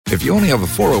If you only have a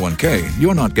 401k,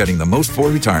 you're not getting the most for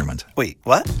retirement. Wait,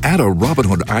 what? Add a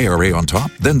Robinhood IRA on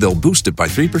top, then they'll boost it by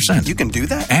 3%. You can do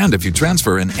that? And if you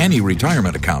transfer in any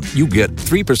retirement account, you get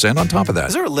 3% on top of that.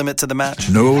 Is there a limit to the match?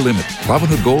 No limit.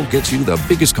 Robinhood Gold gets you the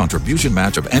biggest contribution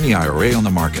match of any IRA on the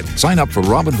market. Sign up for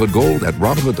Robinhood Gold at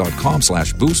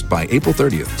Robinhood.com/boost by April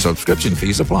 30th. Subscription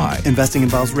fees apply. Investing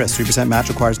involves risk. 3% match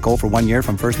requires gold for 1 year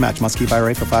from first match. Must keep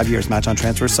IRA for 5 years. Match on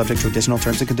transfers subject to additional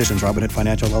terms and conditions. Robinhood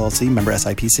Financial LLC, member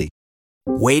SIPC.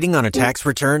 Waiting on a tax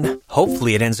return?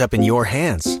 Hopefully it ends up in your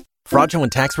hands.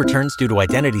 Fraudulent tax returns due to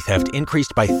identity theft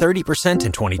increased by 30%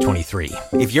 in 2023.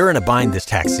 If you're in a bind this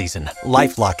tax season,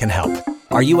 LifeLock can help.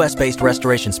 Our U.S.-based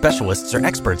restoration specialists are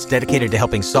experts dedicated to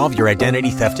helping solve your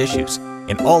identity theft issues.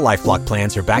 And all LifeLock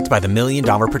plans are backed by the $1 Million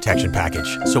Protection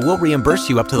Package. So we'll reimburse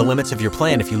you up to the limits of your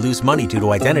plan if you lose money due to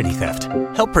identity theft.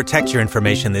 Help protect your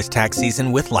information this tax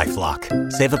season with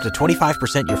LifeLock. Save up to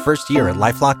 25% your first year at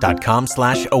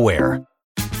LifeLock.com/aware.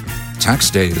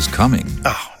 Tax day is coming.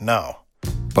 Oh, no.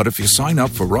 But if you sign up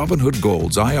for Robinhood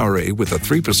Gold's IRA with a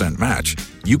 3% match,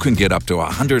 you can get up to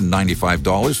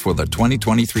 $195 for the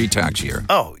 2023 tax year.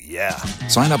 Oh, yeah.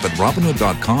 Sign up at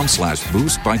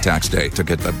Robinhood.com/boost by tax day to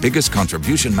get the biggest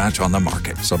contribution match on the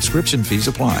market. Subscription fees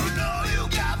apply.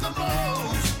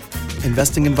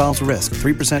 Investing involves risk.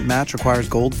 3% match requires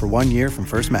gold for 1 year from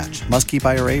first match. Must keep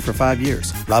IRA for 5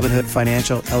 years. Robinhood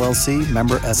Financial LLC,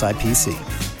 member SIPC.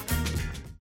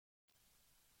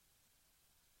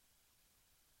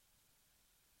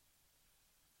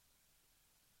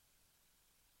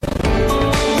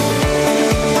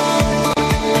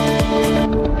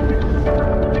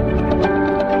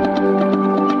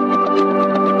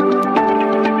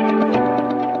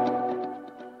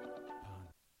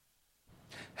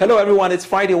 Hello everyone, it's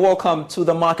Friday. Welcome to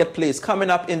the Marketplace.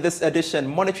 Coming up in this edition,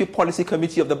 Monetary Policy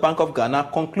Committee of the Bank of Ghana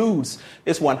concludes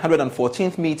its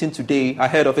 114th meeting today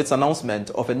ahead of its announcement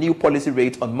of a new policy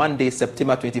rate on Monday,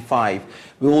 September 25.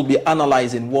 We will be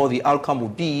analyzing what the outcome will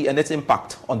be and its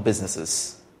impact on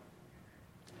businesses.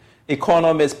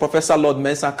 Economist Professor Lord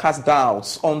Mensah cast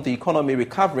doubts on the economy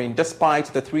recovering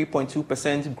despite the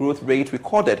 3.2% growth rate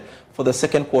recorded for the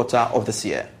second quarter of this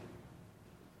year.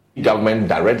 Government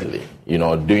directly,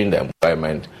 doing the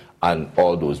employment, and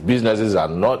all those businesses are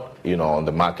not, on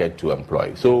the market to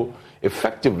employ. So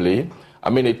effectively,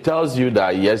 it tells you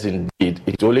that yes, indeed,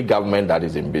 it's only government that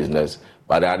is in business.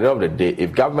 But at the end of the day,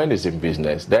 if government is in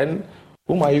business, then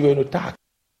whom are you going to tax?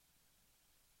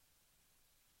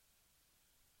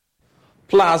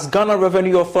 Plus, Ghana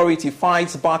Revenue Authority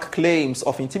fights back claims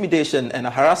of intimidation and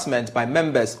harassment by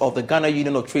members of the Ghana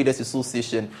Union of Traders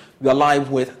Association. We are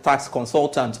live with tax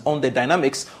consultants on the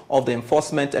dynamics of the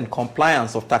enforcement and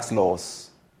compliance of tax laws.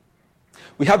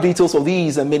 We have details of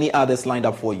these and many others lined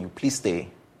up for you. Please stay.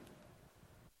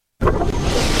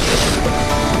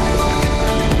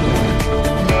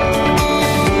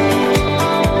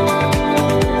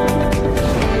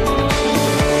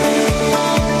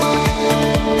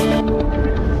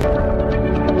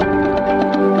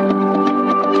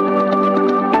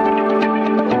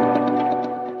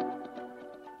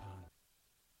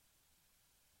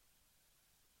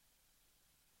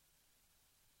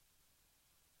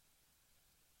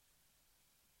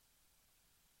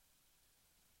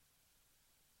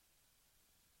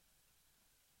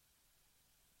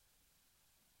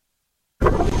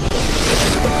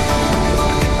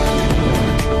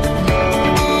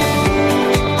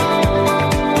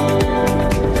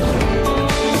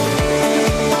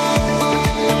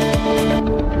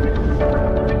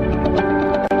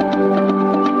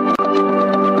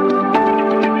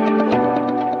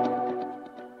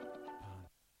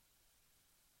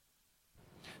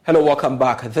 Hello, welcome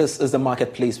back. This is the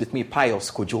Marketplace with me, Pius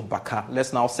Kojo Baka.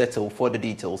 Let's now settle for the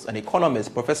details. An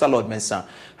economist, Professor Lord Mensah,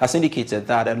 has indicated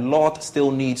that a lot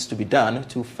still needs to be done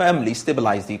to firmly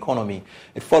stabilize the economy.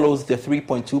 It follows the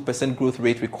 3.2% growth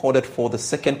rate recorded for the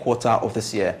second quarter of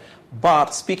this year.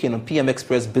 But speaking on PM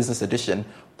Express Business Edition,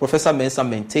 Professor Mensah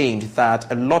maintained that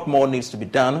a lot more needs to be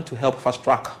done to help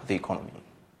fast-track the economy.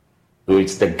 So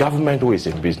it's the government who is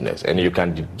in business, and you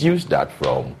can deduce that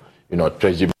from,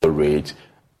 treasury rate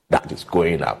that is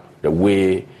going up, the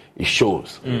way it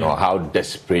shows, how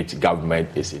desperate government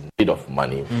is in need of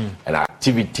money and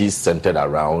activities centered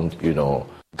around,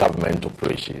 government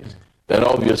operations. Then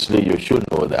obviously you should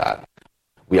know that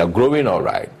we are growing all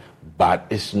right, but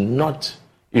it's not,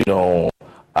 a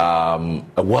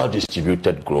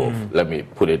well-distributed growth. Let me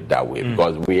put it that way,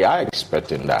 because we are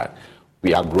expecting that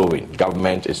we are growing.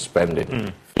 Government is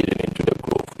spending, feeding into the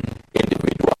growth.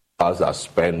 Individuals are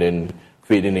spending,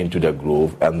 feeding into the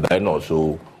growth, and then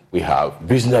also we have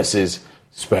businesses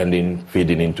spending,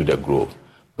 feeding into the growth.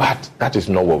 But that is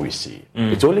not what we see.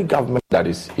 It's only government that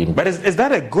is in. But is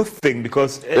that a good thing?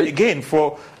 Because, again,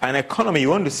 for an economy, you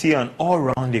want to see an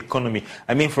all-round economy.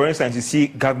 I mean, for instance, you see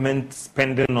government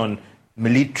spending on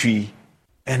military,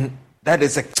 and that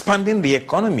is expanding the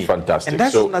economy. Fantastic. And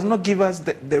that does not give us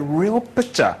the real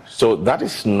picture. So that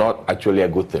is not actually a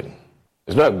good thing.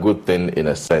 It's not a good thing in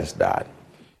a sense that,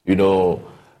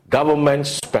 government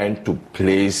spend to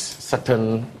place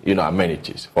certain,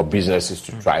 amenities for businesses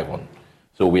to thrive on.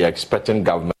 So we are expecting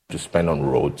government to spend on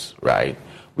roads, right?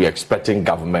 We are expecting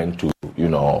government to,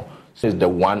 since the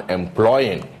one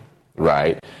employing,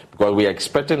 right? Because we are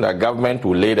expecting that government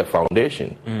will lay the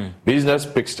foundation. Business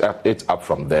picks it up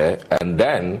from there, and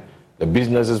then the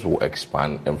businesses will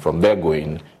expand, and from there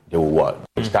they will what?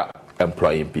 Start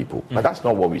employing people. But that's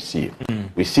not what we see.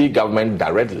 We see government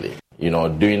directly,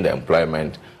 doing the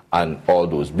employment, and all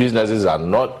those businesses are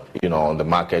not, on the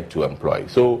market to employ.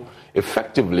 So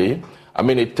effectively,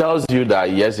 it tells you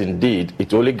that, yes, indeed,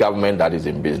 it's only government that is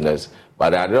in business.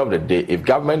 But at the end of the day, if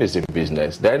government is in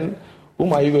business, then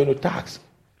whom are you going to tax?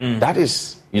 That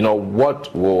is,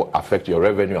 what will affect your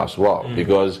revenue as well.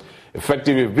 Because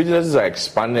effectively, if businesses are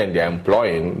expanding and they're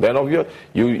employing, then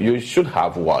you should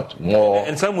have what? More.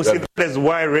 And some will say that's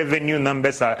why revenue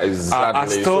numbers are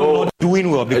still not doing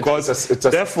well. Because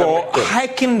therefore,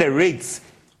 hiking the rates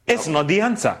is not the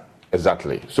answer.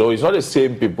 Exactly. So it's not the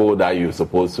same people that you've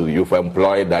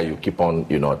employed that you keep on,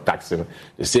 taxing.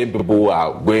 The same people who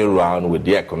are going around with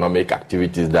the economic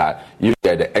activities that you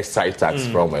get the excise tax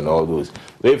from and all those.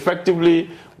 So effectively,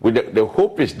 the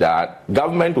hope is that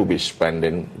government will be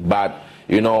spending, but,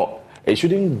 it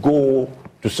shouldn't go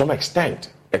to some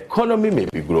extent. Economy may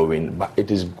be growing, but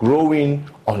it is growing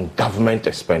on government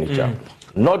expenditure,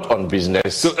 not on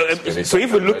business. So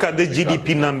if we look at the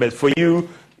GDP numbers, for you,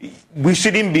 we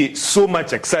shouldn't be so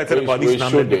much excited about these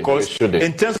numbers because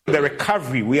in terms of the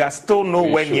recovery, we are still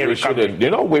nowhere near recovery.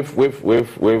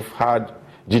 We've had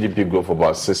GDP growth of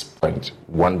about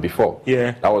 6.1 before.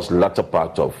 Yeah. That was the latter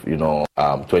part of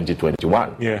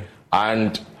 2021. Yeah.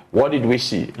 And what did we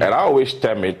see? And I always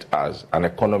term it as an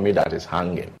economy that is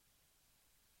hanging.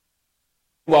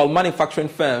 While manufacturing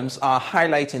firms are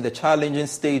highlighting the challenging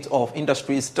state of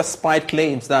industries despite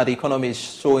claims that the economy is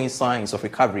showing signs of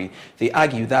recovery, they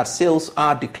argue that sales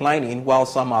are declining while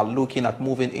some are looking at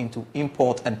moving into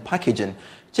import and packaging.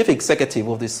 Chief Executive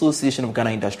of the Association of Ghana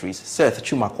Industries, Seth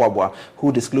Chumakwabwa,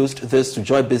 who disclosed this to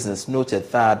Joy Business,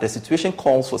 noted that the situation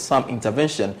calls for some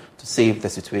intervention to save the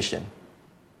situation.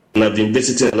 I've been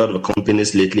visiting a lot of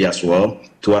companies lately as well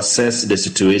to assess the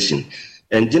situation.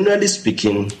 And generally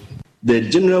speaking, the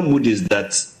general mood is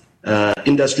that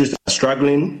industries are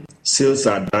struggling, sales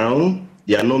are down,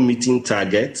 they are not meeting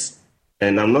targets.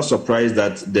 And I'm not surprised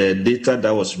that the data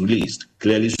that was released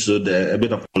clearly showed a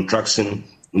bit of contraction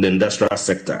in the industrial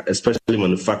sector, especially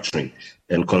manufacturing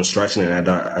and construction and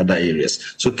other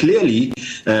areas. So clearly,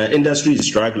 industry is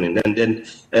struggling.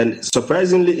 And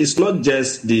surprisingly, it's not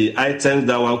just the items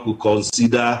that one could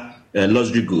consider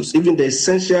luxury goods, even the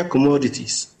essential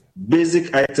commodities,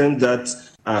 basic items that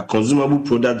are consumable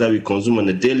products that we consume on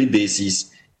a daily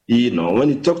basis. When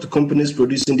you talk to companies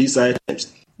producing these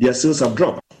items, their sales have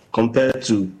dropped compared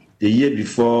to the year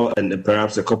before and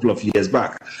perhaps a couple of years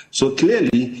back. So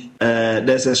clearly,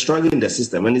 there's a struggle in the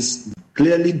system, and it's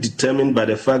clearly determined by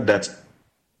the fact that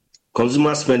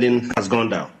consumer spending has gone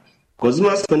down.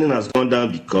 Consumer spending has gone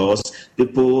down because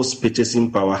people's purchasing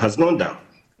power has gone down.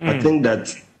 I think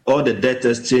that all the debt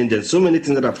has changed and so many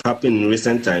things that have happened in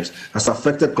recent times has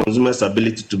affected consumers'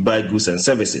 ability to buy goods and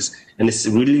services. And it's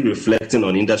really reflecting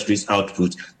on industry's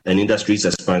output and industry's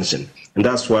expansion. And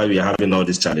that's why we are having all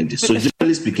these challenges. So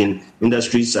generally speaking,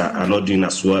 industries are not doing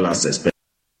as well as expected.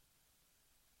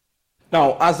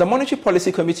 Now, as the Monetary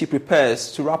Policy Committee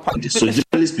prepares to wrap up... So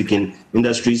generally speaking,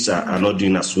 industries are not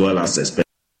doing as well as expected.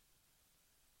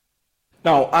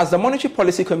 Now, as the Monetary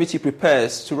Policy Committee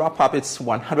prepares to wrap up its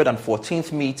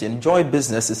 114th meeting, Joy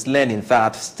Business is learning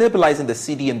that stabilizing the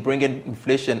cedi and bringing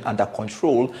inflation under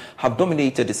control have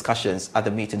dominated discussions at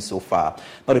the meeting so far.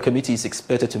 Now, the committee is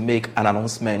expected to make an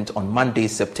announcement on Monday,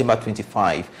 September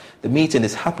 25. The meeting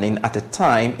is happening at a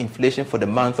time inflation for the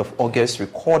month of August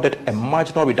recorded a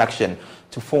marginal reduction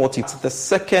to 40. The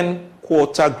second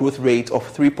quarter growth rate of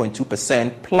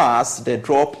 3.2% plus the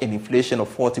drop in inflation of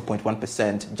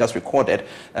 40.1% just recorded,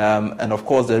 and of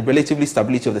course the relatively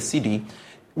stability of the cedi.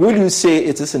 Will you say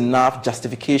it is enough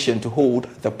justification to hold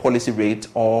the policy rate,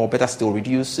 or better still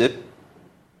reduce it?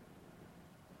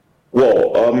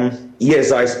 Well,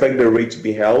 yes, I expect the rate to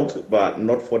be held, but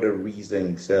not for the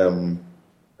reasons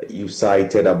you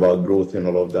cited about growth and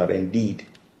all of that. Indeed,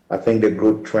 I think the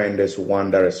growth trend is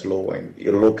one that is slowing.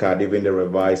 You look at even the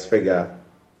revised figure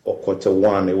for quarter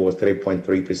one, it was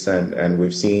 3.3%, and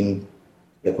we've seen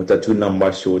the quarter two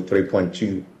number showed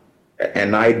 3.2%.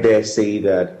 And I dare say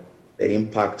that the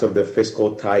impact of the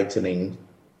fiscal tightening,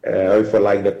 if you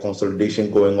like the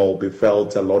consolidation going on, will be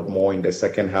felt a lot more in the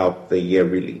second half of the year,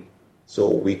 really.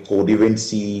 So we could even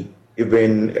see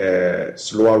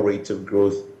slower rate of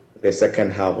growth the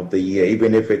second half of the year.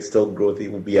 Even if it's still growth,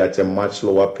 it will be at a much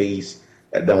lower pace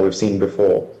than we've seen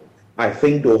before. I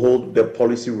think they'll hold the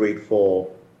policy rate for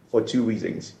two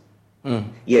reasons.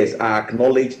 Yes, I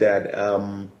acknowledge that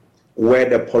where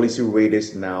the policy rate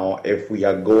is now, if we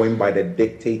are going by the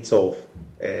dictates of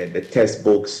the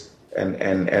textbooks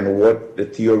and what the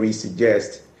theory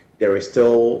suggests, there is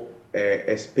still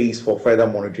a space for further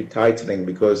monetary tightening,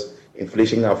 because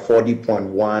inflation at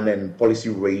 40.1 and policy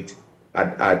rate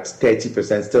at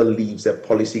 30% still leaves a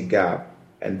policy gap,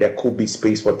 and there could be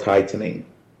space for tightening.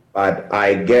 But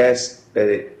I guess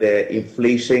the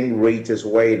inflation rate is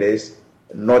where it is,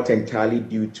 not entirely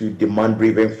due to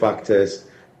demand-driven factors,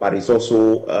 but it's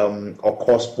also, or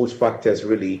cost-push factors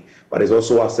really, but it's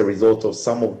also as a result of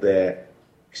some of the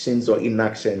actions or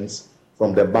inactions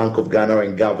from the Bank of Ghana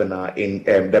and governor in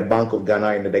the Bank of Ghana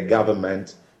and the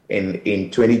government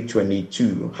in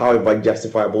 2022, however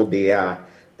justifiable they are,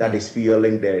 that is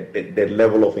fueling the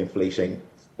level of inflation.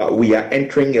 But we are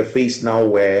entering a phase now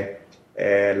where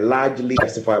largely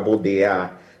justifiable they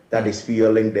are, that is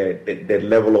fueling the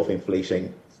level of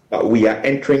inflation. But we are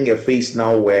entering a phase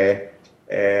now where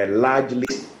largely,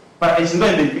 but it's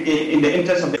not in the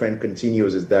interest of the trend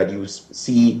continues, is that you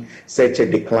see such a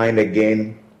decline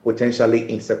again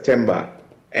potentially in September,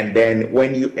 and then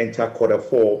when you enter quarter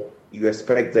four, you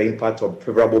expect the impact of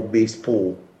favorable base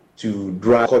pull to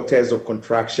drive quarters of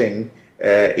contraction.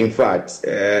 In fact,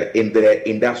 in the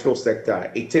industrial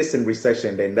sector, it is in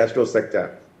recession. The industrial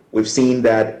sector, we've seen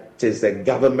that it is a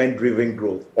government-driven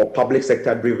growth or public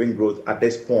sector-driven growth at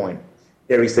this point.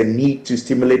 There is a need to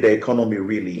stimulate the economy,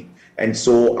 really. And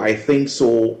so I think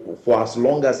for as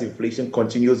long as inflation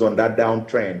continues on that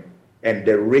downtrend and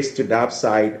the risks to the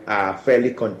upside are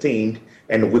fairly contained,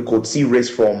 and we could see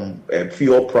risk from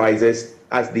fuel prices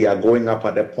as they are going up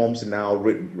at the pumps now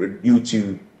due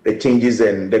to the changes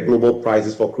in the global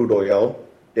prices for crude oil.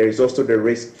 There is also the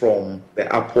risk from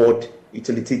the upward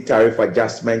utility tariff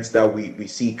adjustments that we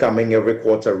see coming every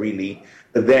quarter, really.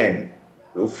 But then,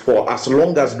 for as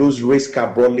long as those risks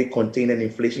are broadly contained and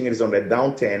inflation is on the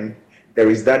downturn, there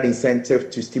is that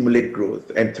incentive to stimulate growth.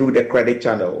 And through the credit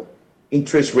channel,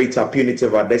 interest rates are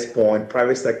punitive at this point.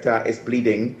 Private sector is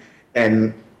bleeding,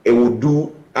 and it will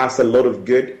do us a lot of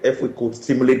good if we could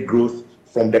stimulate growth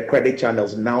from the credit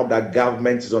channels now that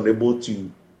government is unable to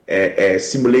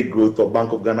stimulate growth, or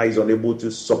Bank of Ghana is unable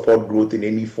to support growth in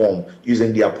any form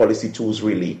using their policy tools,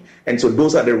 really. And so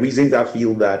those are the reasons I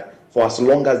feel that for as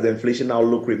long as the inflation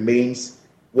outlook remains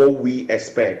what we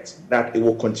expect, that it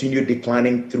will continue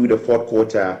declining through the fourth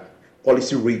quarter,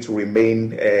 policy rate will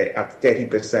remain at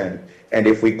 30%. And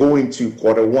if we go into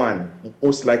quarter one,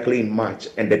 most likely in March,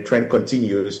 and the trend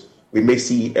continues, we may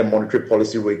see a monetary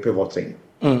policy rate pivoting.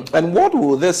 And what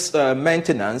will this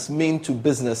maintenance mean to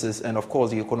businesses and, of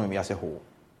course, the economy as a whole?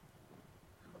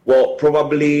 Well,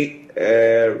 probably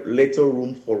little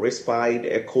room for respite.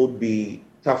 It could be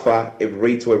tougher if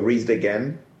rates were raised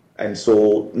again. And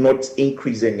so not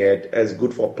increasing it is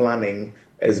good for planning,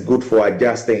 is good for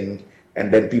adjusting,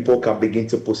 and then people can begin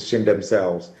to position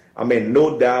themselves. I mean,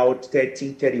 no doubt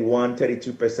 30, 31,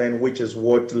 32%, which is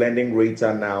what lending rates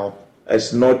are now,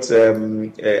 is not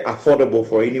affordable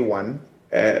for anyone.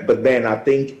 But then I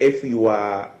think if you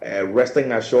are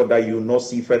resting assured that you will not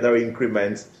see further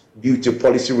increments due to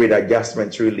policy rate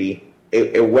adjustments, really,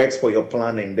 it works for your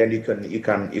planning. Then you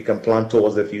can plan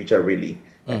towards the future, really.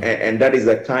 And that is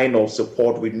the kind of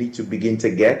support we need to begin to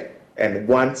get. And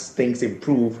once things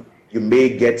improve, you may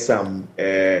get some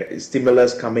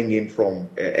stimulus coming in from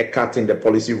a cut in the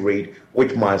policy rate,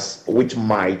 which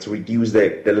might reduce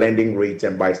the lending rate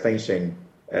and by extension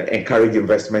encourage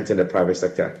investment in the private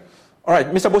sector. All right,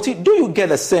 Mr. Botti, do you get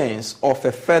a sense of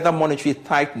a further monetary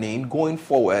tightening going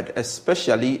forward,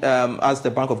 especially as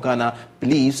the Bank of Ghana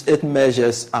believes its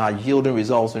measures are yielding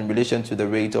results in relation to the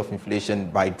rate of inflation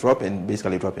by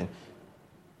basically dropping?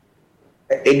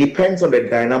 It depends on the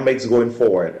dynamics going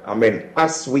forward. I mean,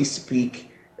 as we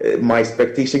speak, my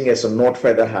expectation is not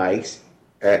further hikes.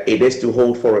 It is to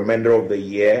hold for the remainder of the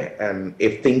year, and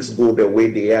if things go the way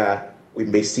they are, we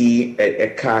may see a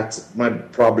cut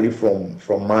probably from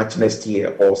March next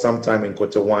year or sometime in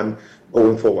quarter one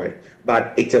going forward.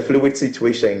 But it's a fluid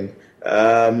situation.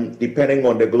 Depending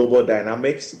on the global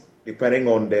dynamics, depending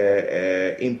on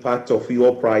the impact of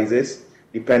fuel prices,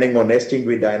 depending on exchange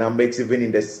rate dynamics, even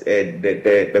in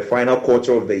the final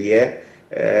quarter of the year,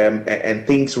 and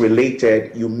things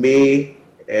related, you may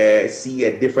see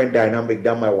a different dynamic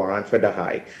that might warrant further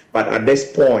hike. But at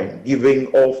this point, given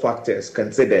all factors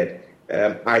considered,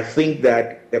 I think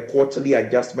that the quarterly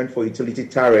adjustment for utility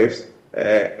tariffs,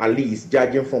 at least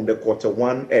judging from the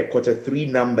quarter three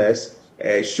numbers,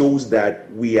 shows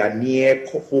that we are near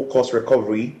full cost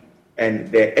recovery,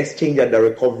 and the exchange and the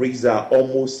recoveries are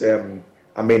almost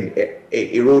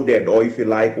eroded, or if you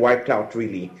like, wiped out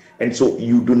really. And so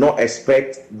you do not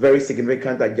expect very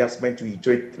significant adjustment to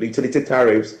utility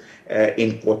tariffs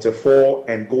in quarter four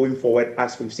and going forward,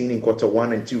 as we've seen in quarter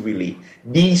one and two really.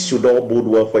 These should all bode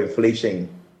well for inflation.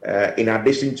 In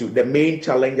addition to the main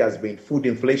challenge has been food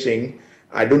inflation.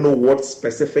 I don't know what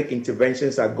specific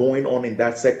interventions are going on in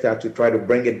that sector to try to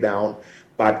bring it down,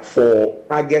 but for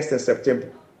August and September,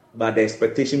 but the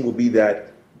expectation will be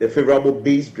that the favorable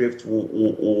base drift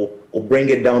will bring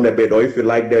it down a bit, or if you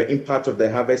like, the impact of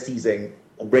the harvest season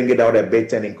will bring it out a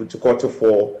bit, and into quarter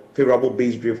four, favorable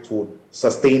base drift will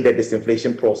sustain the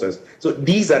disinflation process. So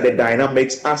these are the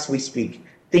dynamics as we speak.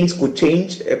 Things could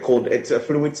change. It's a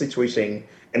fluid situation,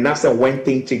 and that's when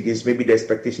things changes, maybe the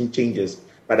expectation changes.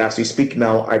 But as we speak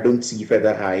now, I don't see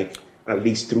further hike, at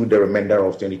least through the remainder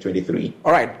of 2023.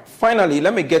 All right. Finally,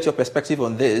 let me get your perspective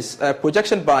on this.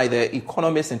 Projection by the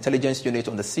Economist Intelligence Unit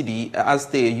on the cedi, as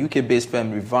the UK-based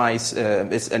firm revised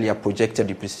its earlier projected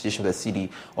depreciation of the cedi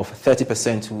of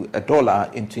 30% to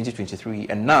 $1 in 2023,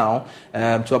 and now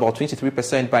to about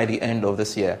 23% by the end of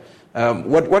this year.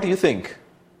 What do you think?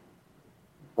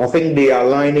 I think they are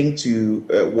aligning to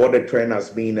what the trend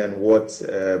has been and what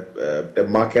the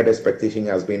market expectation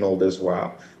has been all this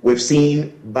while. We've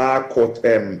seen back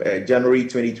January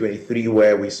 2023,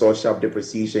 where we saw sharp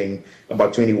depreciation,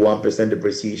 about 21%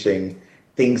 depreciation.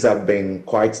 Things have been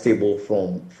quite stable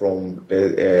from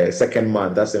the second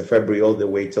month, that's in February, all the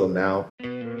way till now.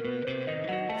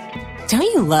 Don't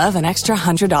you love an extra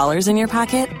 $100 in your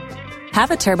pocket? Have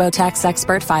a TurboTax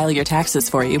expert file your taxes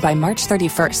for you by March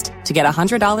 31st to get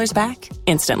 $100 back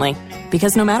instantly.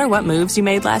 Because no matter what moves you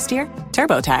made last year,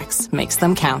 TurboTax makes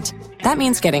them count. That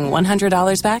means getting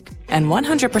 $100 back and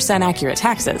 100% accurate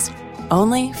taxes,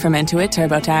 only from Intuit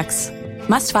TurboTax.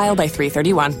 Must file by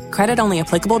 3/31. Credit only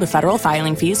applicable to federal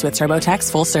filing fees with TurboTax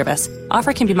full service.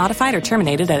 Offer can be modified or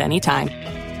terminated at any time.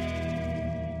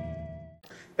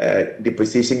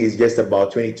 Depreciation is just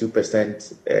about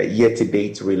 22% year to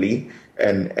date, really,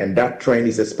 and that trend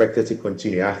is expected to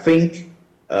continue. I think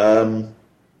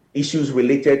issues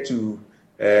related to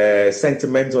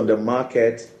sentiment on the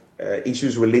market,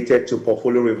 issues related to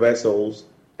portfolio reversals,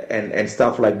 and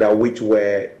stuff like that, which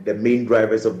were the main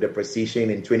drivers of depreciation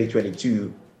in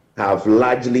 2022, have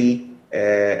largely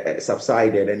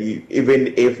subsided. And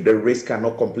even if the risks are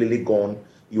not completely gone,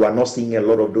 you are not seeing a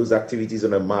lot of those activities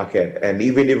on the market. And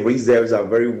even if reserves are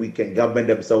very weak and government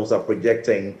themselves are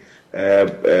projecting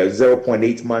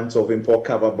 0.8 months of import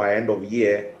cover by end of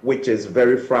year, which is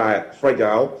very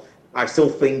fragile, I still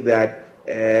think that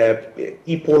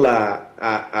people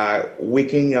are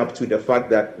waking up to the fact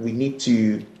that we need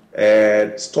to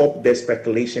stop the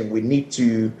speculation. We need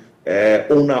to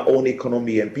own our own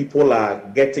economy, and people are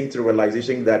getting to the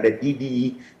realization that the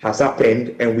DDE has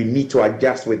happened and we need to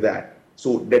adjust with that.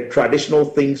 So the traditional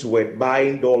things were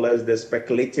buying dollars, the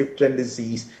speculative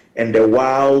tendencies, and the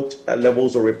wild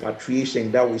levels of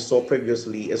repatriation that we saw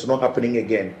previously is not happening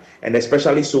again. And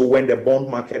especially so when the bond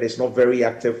market is not very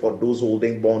active for those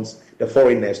holding bonds, the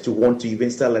foreigners, to want to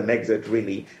even sell and exit,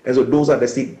 really. And so those are the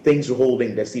things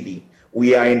holding the cedi.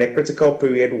 We are in a critical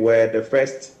period where the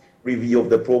first review of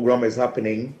the program is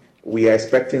happening. We are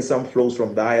expecting some flows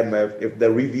from the IMF. If the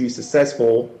review is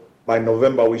successful, by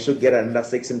November, we should get another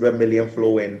 600 million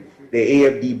flow in. The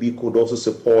AFDB could also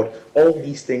support. All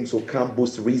these things will come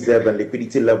boost reserve and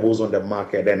liquidity levels on the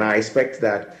market. And I expect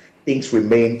that things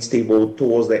remain stable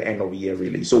towards the end of the year,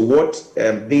 really. So what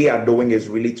they are doing is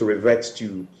really to revert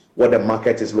to what the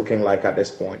market is looking like at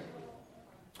this point.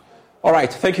 All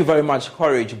right. Thank you very much,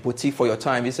 Courage Buti, for your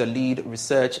time. He's a lead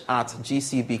research at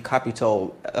GCB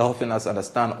Capital, helping us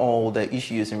understand all the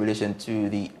issues in relation to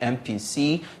the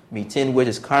MPC meeting, which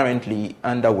is currently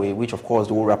underway, which, of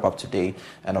course, will wrap up today,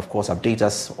 and, of course, update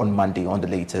us on Monday on the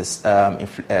latest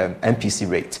MPC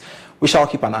rate. We shall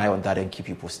keep an eye on that and keep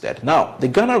you posted. Now, the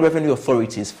Ghana Revenue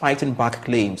Authority is fighting back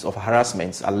claims of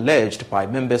harassment alleged by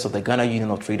members of the Ghana Union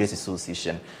of Traders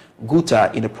Association,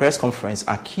 GUTA, in a press conference,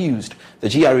 accused the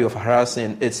GRA of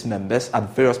harassing its members at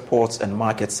various ports and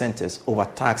market centers over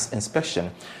tax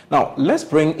inspection. Now, let's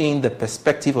bring in the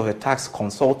perspective of a tax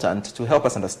consultant to help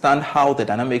us understand how the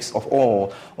dynamics of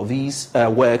all of these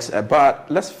works. But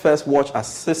let's first watch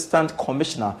Assistant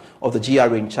Commissioner of the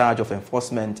GRA in charge of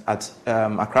enforcement at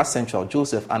Accra Central,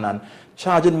 Joseph Annan,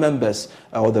 charging members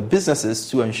or the businesses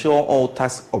to ensure all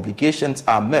tax obligations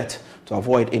are met to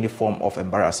avoid any form of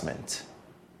embarrassment.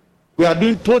 We are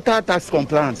doing total tax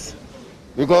compliance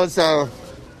because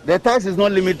the tax is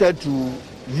not limited to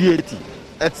VAT.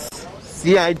 It's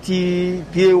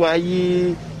CIT,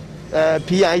 PAYE,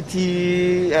 PIT,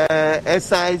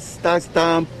 excise, tax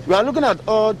stamp. We are looking at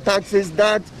all taxes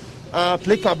that are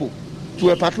applicable to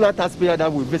a particular taxpayer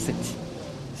that we visit.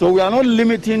 So we are not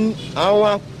limiting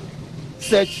our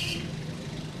search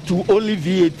to only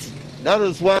VAT. That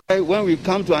is why when we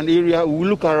come to an area, we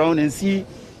look around and see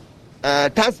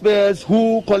taxpayers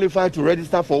who qualify to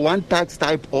register for one tax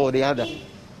type or the other.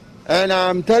 And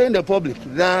I'm telling the public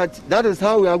that is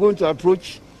how we are going to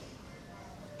approach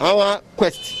our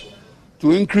quest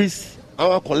to increase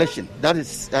our collection. That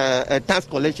is tax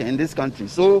collection in this country.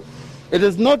 So it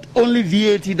is not only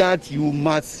VAT that you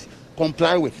must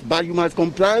comply with, but you must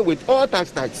comply with all tax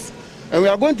types. And we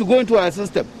are going to go into our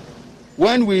system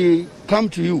when we come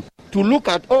to you to look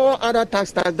at all other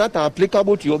tax types that are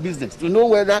applicable to your business, to know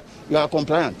whether you are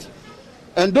compliant.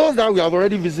 And those that we have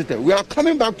already visited, we are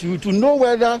coming back to you to know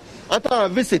whether after our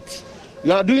visit,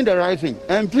 you are doing the right thing.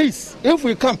 And please, if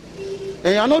we come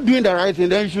and you are not doing the right thing,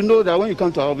 then you should know that when you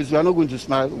come to our office, we are not going to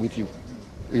smile with you.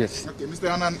 Yes. Okay, Mr.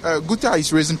 Annan, GUTA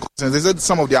is raising concerns. They said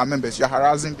some of their members, you're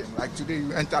harassing them. Like today,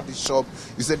 you entered the shop,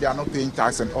 you said they are not paying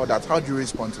tax and all that. How do you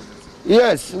respond to this?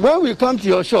 Yes, when we come to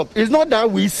your shop, it's not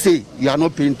that we say you are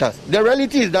not paying tax. The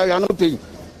reality is that you are not paying.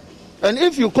 And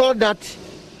if you call that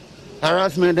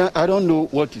harassment, then I don't know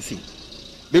what to say.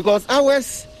 Because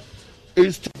ours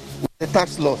is the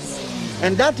tax laws.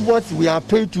 And that's what we are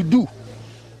paid to do.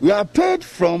 We are paid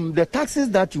from the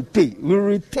taxes that you pay. We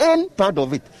return part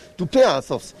of it to pay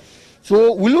ourselves.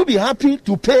 So will you be happy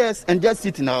to pay us and just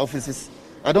sit in our offices?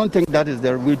 I don't think that is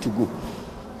the way to go.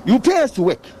 You pay us to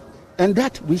work. And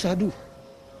that we shall do.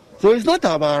 So it's not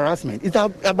about harassment. It's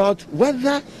about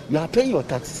whether you are paying your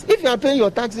taxes. If you are paying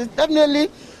your taxes, definitely,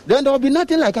 then there will be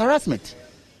nothing like harassment.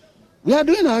 We are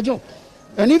doing our job.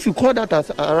 And if you call that as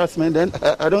harassment, then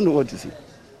I don't know what to say.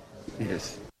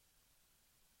 Yes.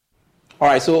 All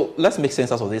right, so let's make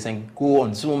sense out of this and go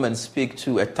on Zoom and speak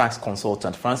to a tax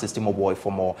consultant, Francis Timoboy,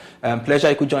 for more. Pleasure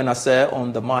you could join us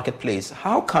on the marketplace.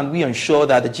 How can we ensure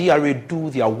that the GRA do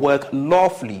their work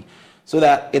lawfully, so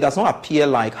that it does not appear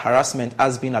like harassment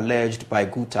has been alleged by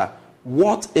GUTA?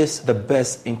 What is the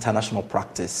best international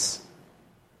practice?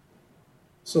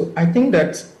 So I think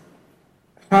that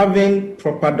having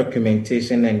proper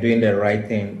documentation and doing the right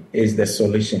thing is the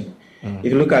solution. If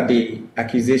you look at the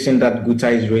accusation that GUTA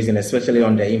is raising, especially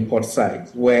on the import side,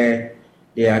 where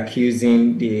they are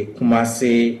accusing the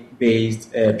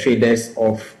Kumasi-based traders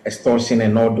of extortion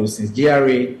and all those things,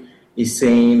 GRA is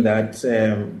saying that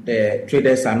the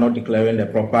traders are not declaring the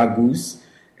proper goods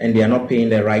and they are not paying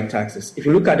the right taxes. If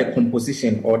you look at the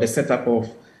composition or the setup of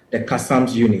the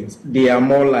customs unit, they are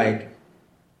more like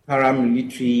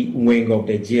paramilitary wing of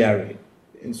the GRA.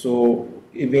 And so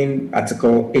even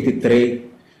Article 83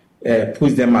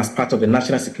 puts them as part of the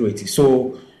national security.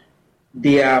 So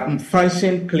their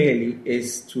function clearly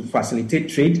is to facilitate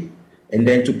trade and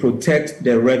then to protect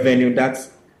the revenue that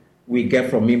we get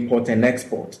from import and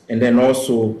export, and then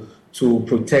also to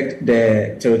protect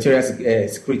the territorial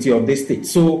security of the state.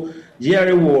 So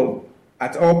GRA will,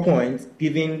 at all points,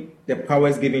 given the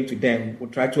powers given to them, will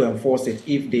try to enforce it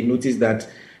if they notice that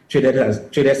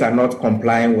traders are not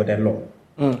complying with the law.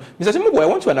 Mr. Timoboy, I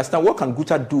want to understand, what can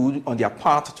GUTA do on their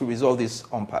part to resolve this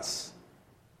impasse?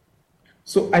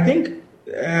 So I think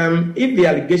if the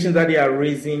allegations that they are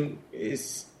raising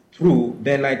is true,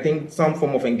 then I think some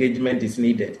form of engagement is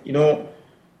needed. You know,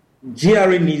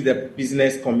 GRA needs the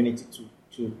business community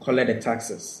to collect the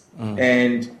taxes.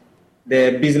 And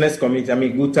the business community, I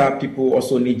mean, GUTA people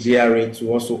also need GRA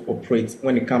to also operate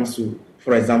when it comes to,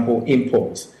 for example,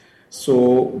 imports.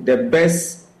 So the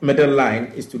best middle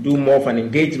line is to do more of an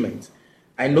engagement.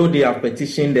 I know they have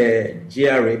petitioned the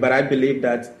GRA, but I believe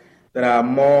that there are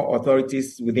more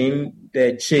authorities within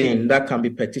the chain that can be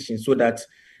petitioned so that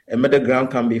a middle ground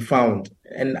can be found.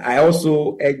 And I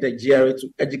also urge the GRA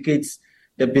to educate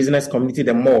the business community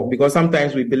the more, because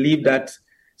sometimes we believe that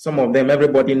some of them,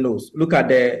 everybody knows. Look at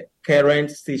the current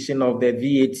station of the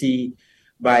VAT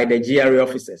by the GRA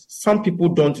officers. Some people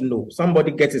don't know.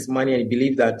 Somebody gets his money and he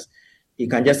believes that he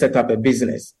can just set up a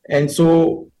business. And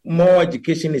so more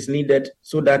education is needed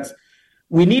so that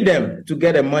we need them to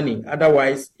get the money.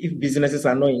 Otherwise, if businesses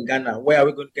are not in Ghana, where are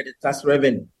we going to get the tax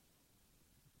revenue?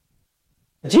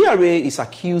 GRA is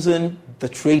accusing the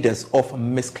traders of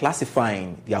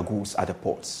misclassifying their goods at the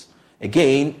ports.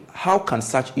 Again, how can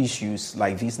such issues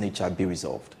like this nature be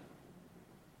resolved?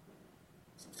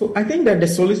 So I think that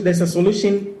there's a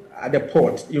solution at the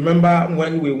port. You remember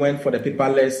when we went for the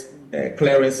paperless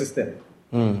clearance system?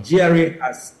 GRA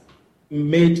has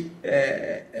made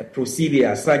a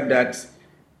procedure such that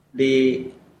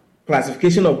the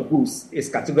classification of goods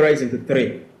is categorized into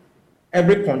 3.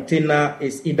 Every container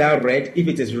is either red. If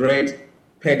it is red,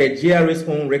 per the GRA's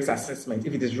own risk assessment,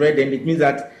 if it is red, then it means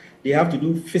that they have to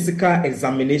do physical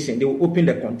examination. They will open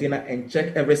the container and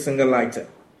check every single item.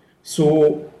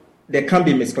 So there can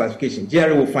be misclassification.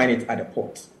 GRA will find it at the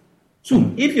port.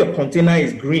 2, if your container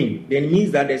is green, then it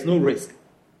means that there's no risk.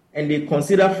 And they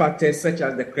consider factors such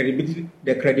as the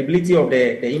credibility of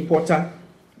the importer,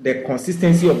 the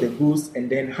consistency of the goods, and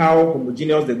then how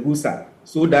homogeneous the goods are.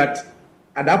 So that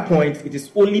at that point, it is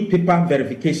only paper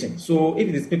verification. So if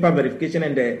it is paper verification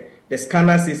and the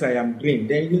scanner says I am green,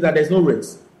 then it means that there's no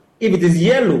risk. If it is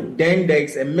yellow, then there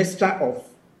is a mixture of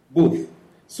both.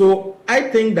 So I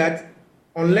think that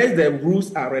unless the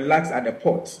rules are relaxed at the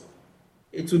port,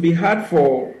 it will be hard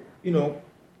for,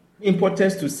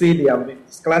 importers to say they have been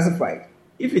misclassified.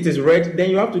 If it is red,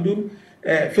 then you have to do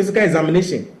physical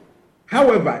examination.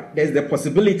 However, there's the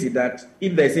possibility that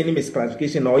if there's any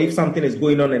misclassification or if something is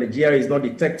going on and the GRA is not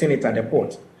detecting it at the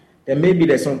port, then maybe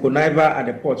there's some conniver at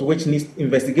the port which needs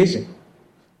investigation.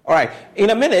 All right. In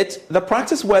a minute, the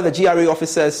practice where the GRA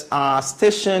officers are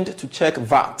stationed to check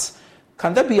VAT,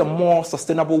 can there be a more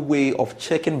sustainable way of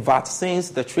checking VAT since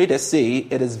the traders say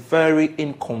it is very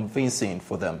inconveniencing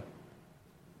for them?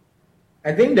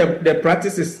 I think the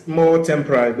practice is more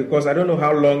temporary because I don't know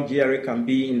how long GRA can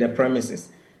be in the premises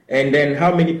and then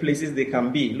how many places they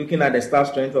can be, looking at the staff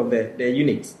strength of the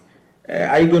units.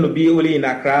 Are you going to be only in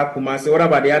Accra, Kumasi? What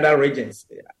about the other regions?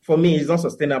 For me, it's not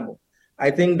sustainable.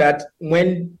 I think that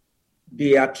when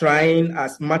they are trying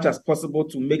as much as possible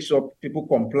to make sure people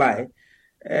comply,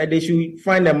 they should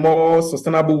find a more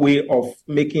sustainable way of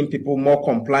making people more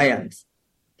compliant,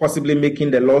 possibly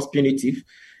making the laws punitive.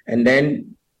 And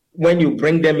then when you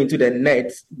bring them into the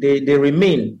net, they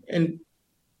remain. And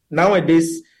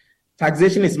nowadays,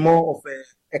 taxation is more of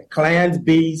a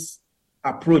client-based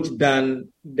approach than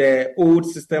the old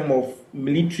system of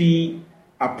military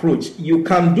approach. You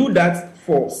can do that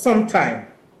for some time,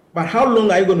 but how long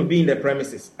are you going to be in the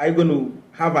premises? Are you going to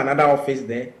have another office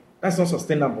there? That's not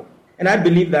sustainable. And I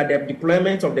believe that the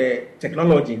deployment of the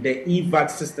technology, the EVAT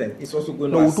system, is also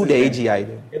going to do the AGI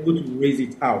then. Able to raise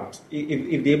it out,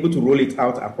 if they're able to roll it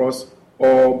out across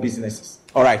all businesses.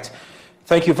 All right.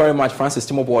 Thank you very much, Francis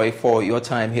Timoboy, for your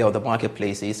time here at the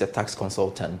Marketplace. He's a tax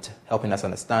consultant, helping us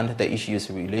understand the issues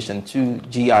in relation to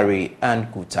GRA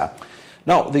and GUTA.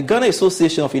 Now, the Ghana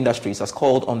Association of Industries has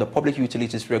called on the Public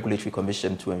Utilities Regulatory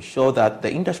Commission to ensure that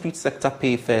the industry sector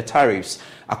pay fair tariffs.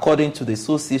 According to the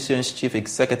association's Chief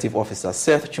Executive Officer,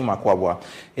 Seth Chumakwabwa,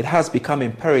 it has become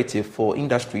imperative for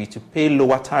industry to pay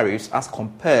lower tariffs as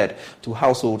compared to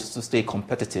households to stay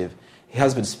competitive. He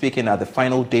has been speaking at the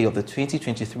final day of the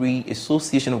 2023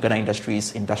 Association of Ghana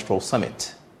Industries Industrial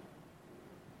Summit.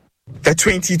 The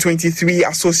 2023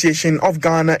 Association of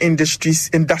Ghana Industries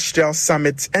Industrial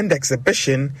Summit and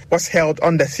Exhibition was held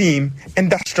on the theme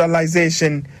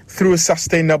Industrialization through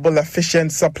Sustainable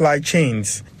Efficient Supply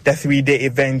Chains. The 3-day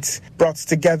event brought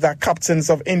together captains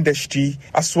of industry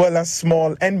as well as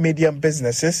small and medium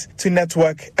businesses to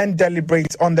network and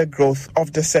deliberate on the growth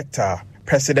of the sector.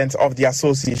 President of the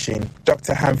association,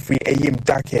 Dr. Humphrey Eyim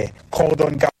Dake, called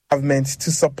on government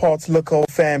to support local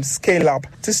firms scale up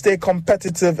to stay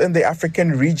competitive in the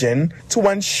African region to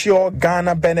ensure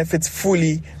Ghana benefits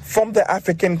fully from the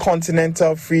African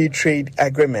Continental Free Trade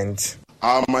Agreement.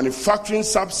 Our manufacturing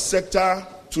subsector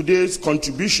today's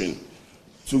contribution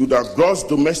to the gross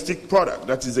domestic product,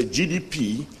 that is the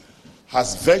GDP,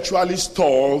 has virtually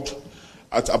stalled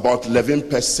at about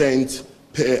 11%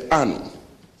 per annum.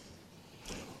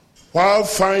 While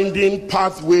finding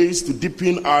pathways to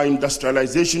deepen our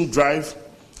industrialization drive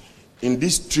in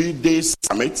this 3-day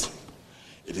summit,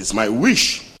 it is my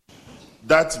wish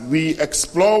that we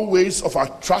explore ways of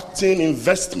attracting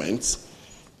investments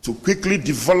to quickly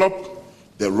develop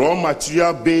the raw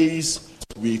material base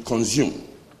we consume.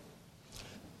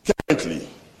 Currently,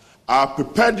 our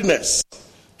preparedness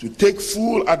to take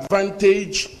full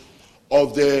advantage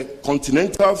of the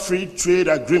Continental Free Trade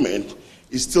Agreement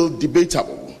is still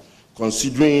debatable,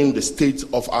 considering the state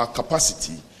of our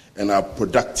capacity and our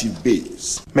productive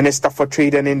base. Minister for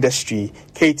Trade and Industry,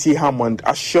 K.T. Hammond,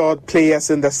 assured players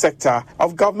in the sector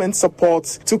of government support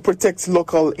to protect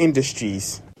local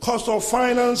industries. Cost of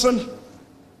financing,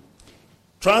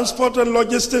 transport and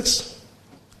logistics,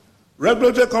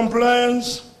 regulatory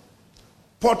compliance,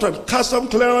 port and custom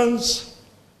clearance,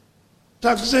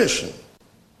 taxation,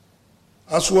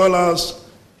 as well as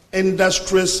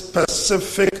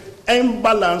industry-specific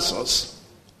imbalances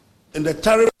in the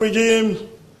tariff regime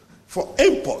for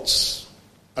imports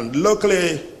and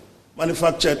locally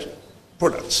manufactured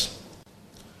products.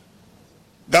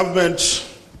 Government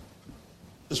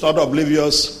is not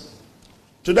oblivious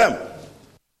to them.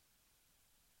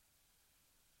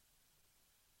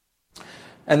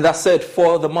 And that's it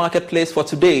for the marketplace for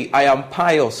today. I am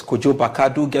Pius Kojo Baka.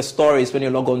 Do get stories when you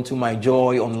log on to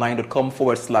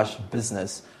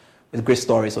myjoyonline.com/business with great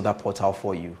stories on that portal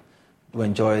for you. Do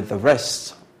enjoy the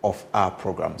rest of our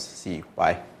programs. See you.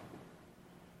 Bye.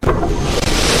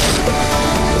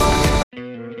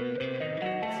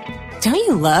 Don't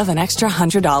you love an extra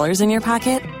 $100 in your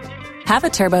pocket? Have a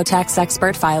TurboTax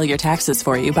expert file your taxes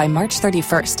for you by March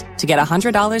 31st to get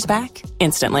 $100 back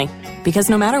instantly. Because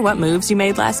no matter what moves you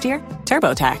made last year,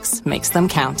 TurboTax makes them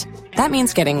count. That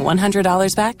means getting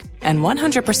 $100 back and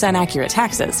 100% accurate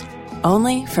taxes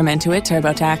only from Intuit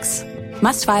TurboTax.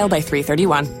 Must file by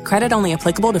 3/31. Credit only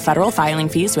applicable to federal filing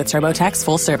fees with TurboTax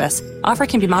full service. Offer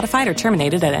can be modified or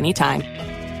terminated at any time.